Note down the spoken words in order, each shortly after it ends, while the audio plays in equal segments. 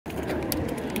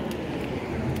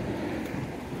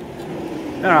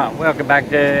Alright, welcome back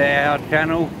to our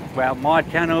channel, well, my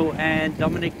channel and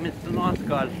Dominic Mr. Nice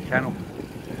Guy's channel.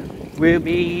 We'll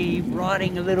be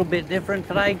riding a little bit different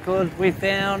today because we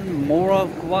found more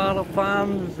of Koala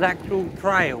Farm's actual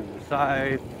trail.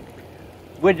 So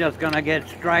we're just going to get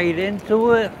straight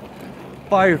into it.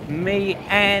 Both me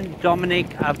and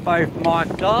Dominic are both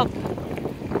mic'd up,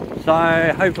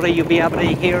 so hopefully you'll be able to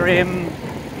hear him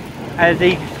as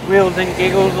he squeals and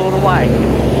giggles all the way.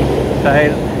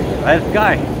 So let's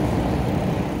go.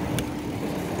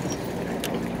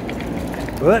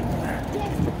 Good.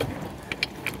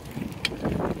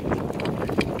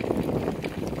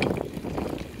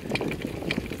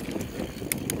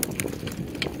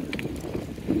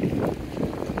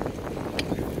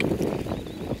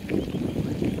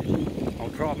 I'll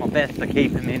try my best to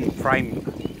keep him in frame.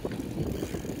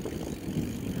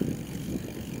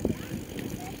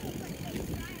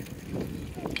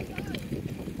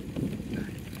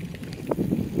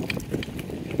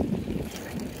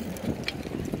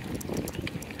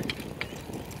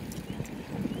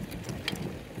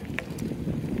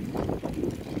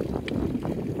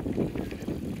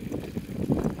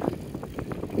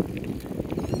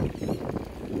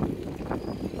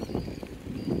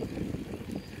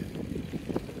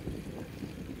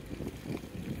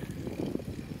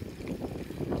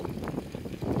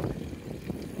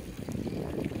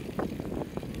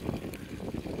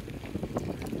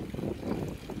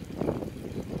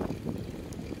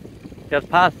 Just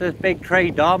past this big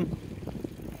tree, Dom.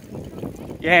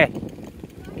 Yeah.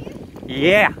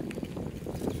 Yeah.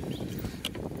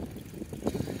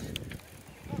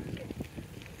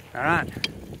 All right.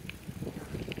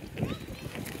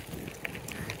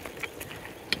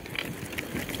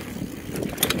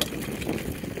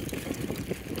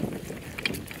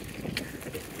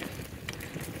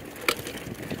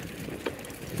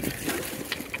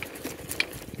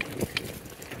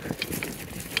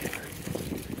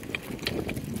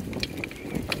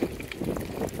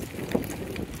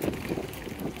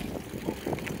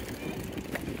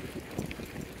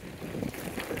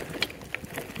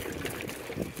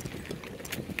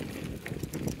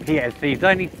 Yes, he's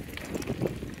only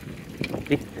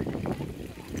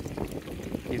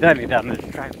done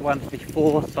this track once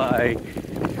before, so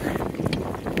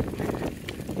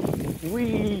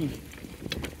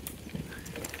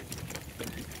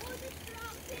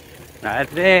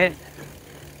that's it.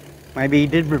 Maybe he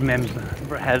did remember,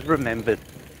 has remembered.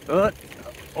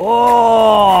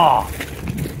 Oh!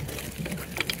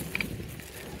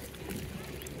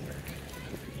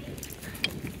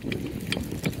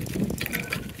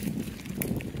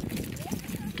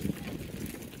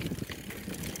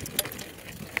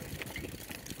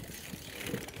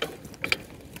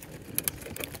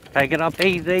 Take it up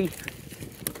easy.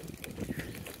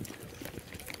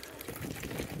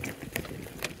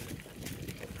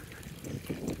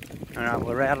 Alright,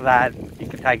 we're out of that. You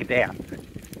can take it down.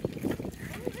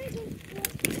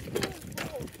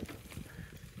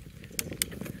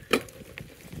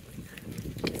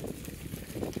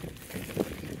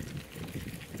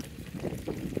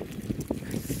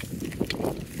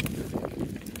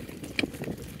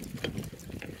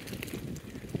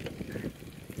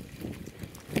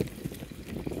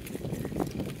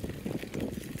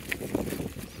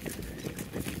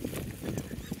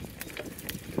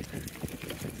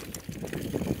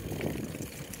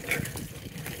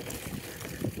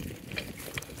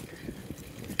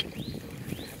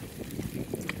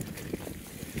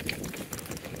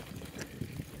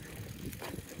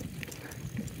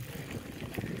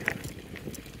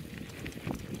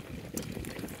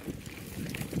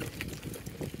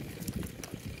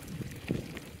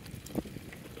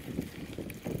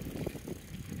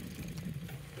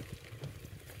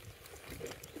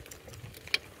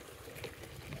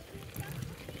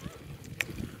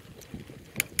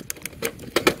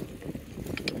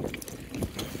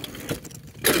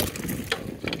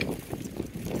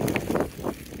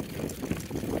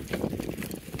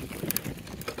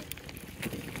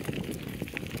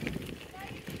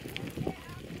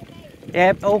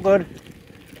 Yep, all good.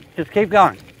 Just keep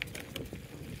going.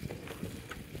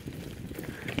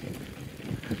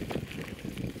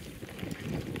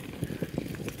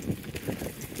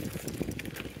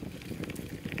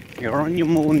 You're on your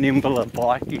more nimbler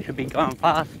bike, you should be going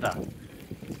faster.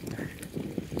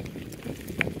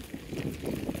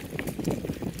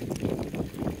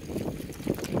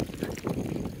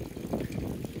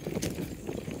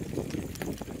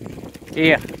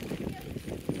 Yeah.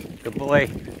 Good boy.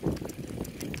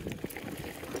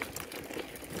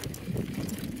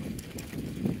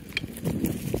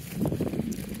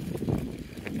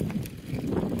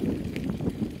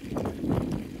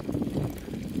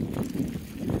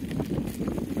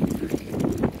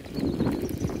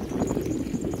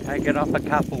 Take it off a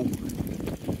couple.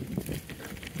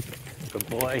 Good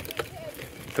boy.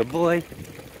 Good boy.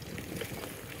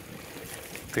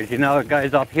 Because you know it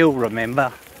goes uphill,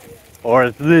 remember? Or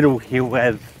as little hill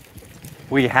as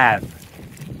we have.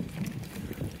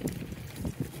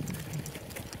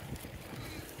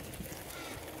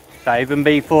 So even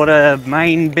before the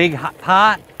main big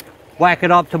part, whack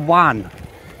it up to 1.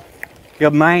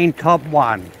 Your main top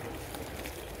one.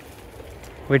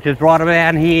 Which is right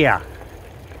around here.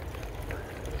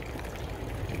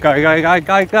 Go, go, go,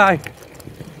 go, go.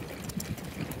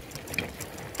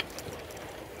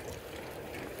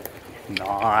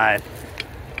 Nice.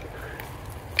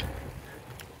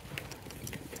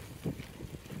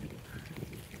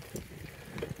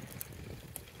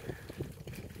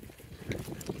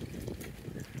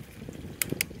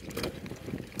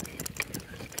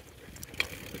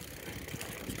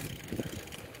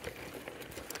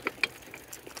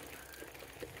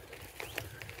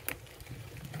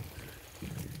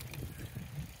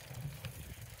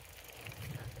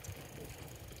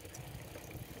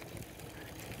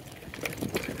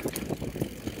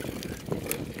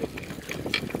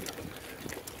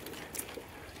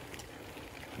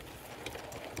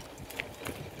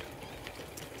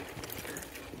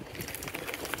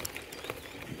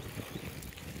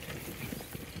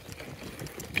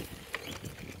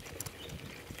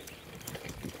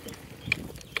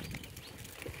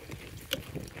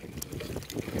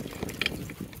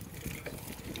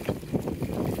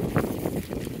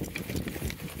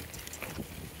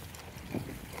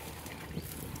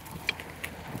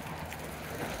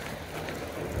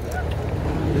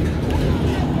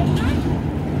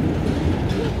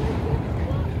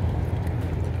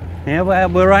 Yeah, well,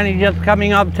 we're only just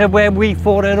coming up to where we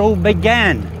thought it all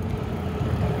began.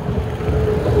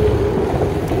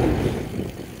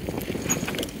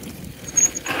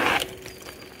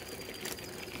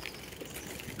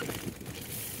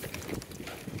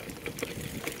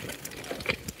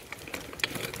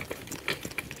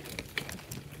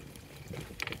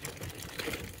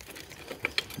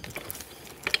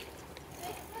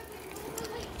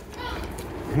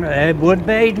 It would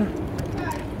be.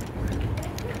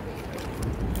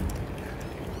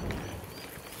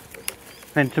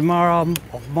 And tomorrow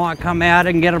I might come out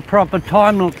and get a proper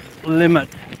time limit.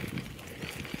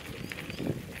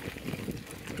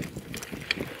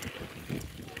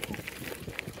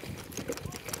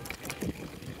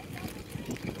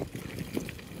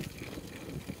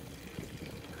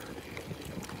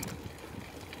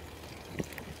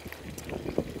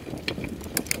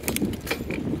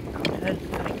 That's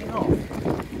taking off.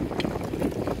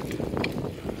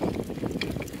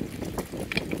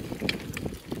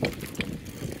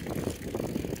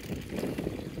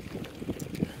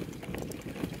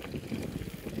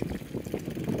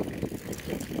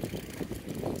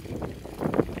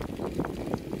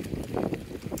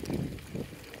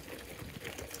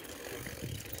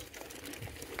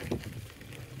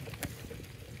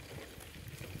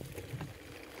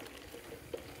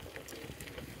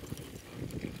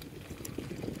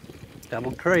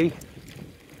 Double tree.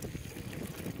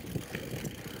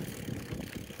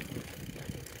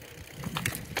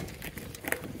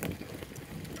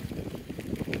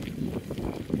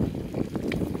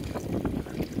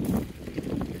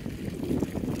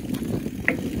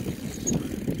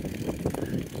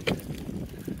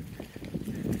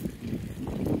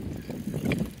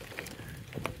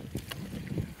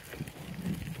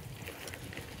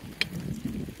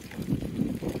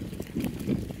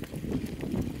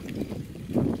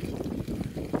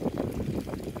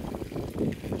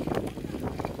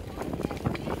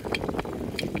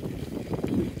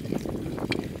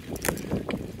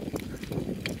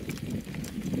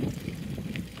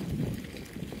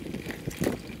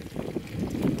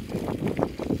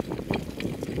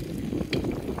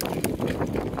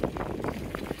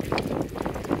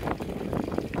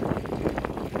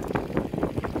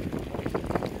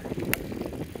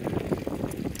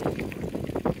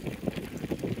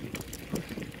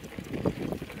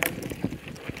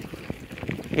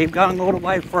 Keep going all the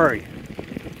way through.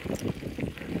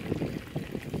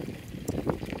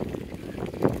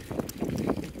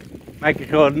 Making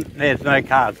sure there's no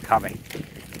cars coming.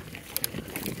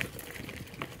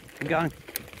 Keep going.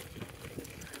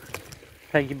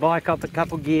 Take your bike up a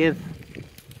couple gears.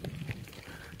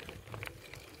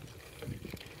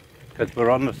 Because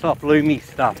we're on the soft loomy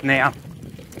stuff now.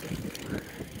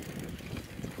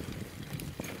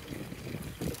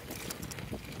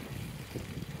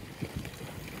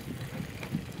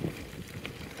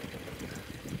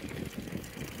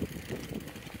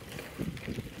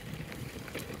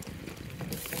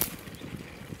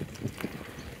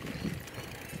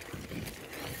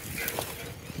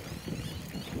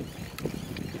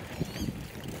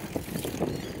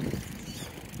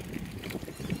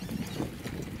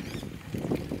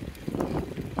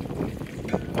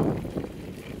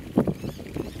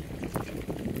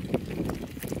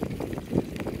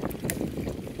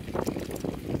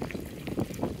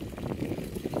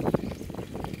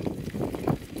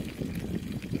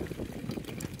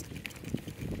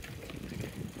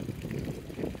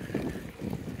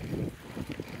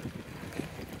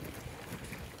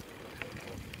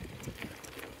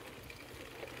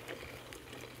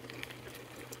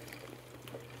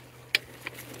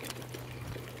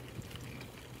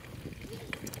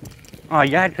 Oh,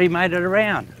 you actually made it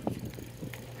around.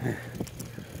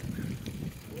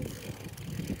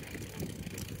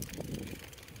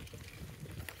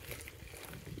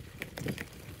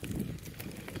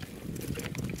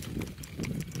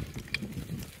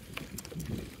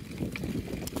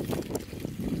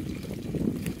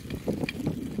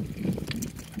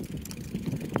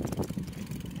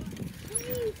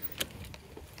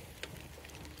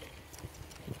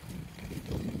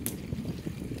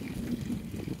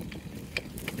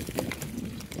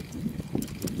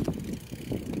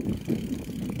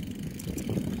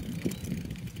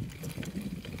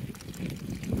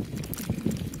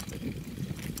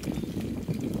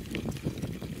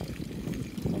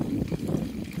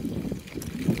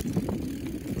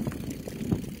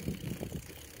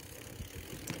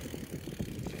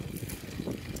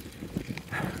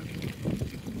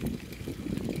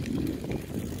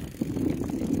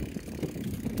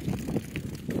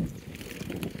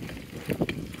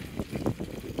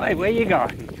 Hey, where you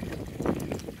going?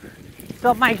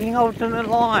 Stop making alternate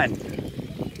lines.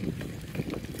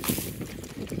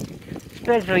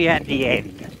 Especially at the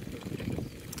end.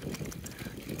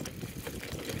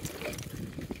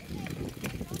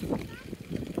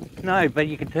 No, but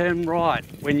you can turn right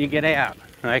when you get out.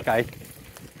 Okay.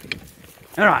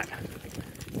 Alright.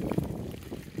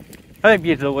 Hope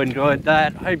you all enjoyed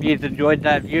that. Hope you enjoyed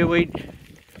that viewage.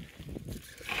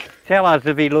 Tell us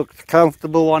if he looks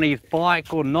comfortable on his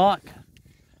bike or not.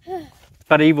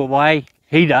 But either way,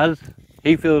 he does.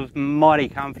 He feels mighty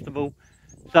comfortable.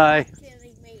 So,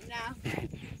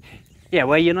 yeah,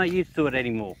 well, you're not used to it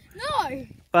anymore. No.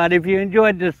 But if you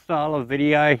enjoyed this style of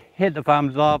video, hit the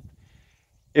thumbs up.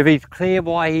 If it's clear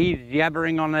why he's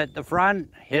yabbering on at the front,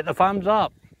 hit the thumbs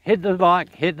up. Hit the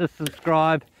like, hit the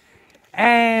subscribe.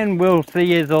 And we'll see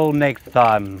you all next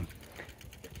time.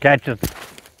 Catch us.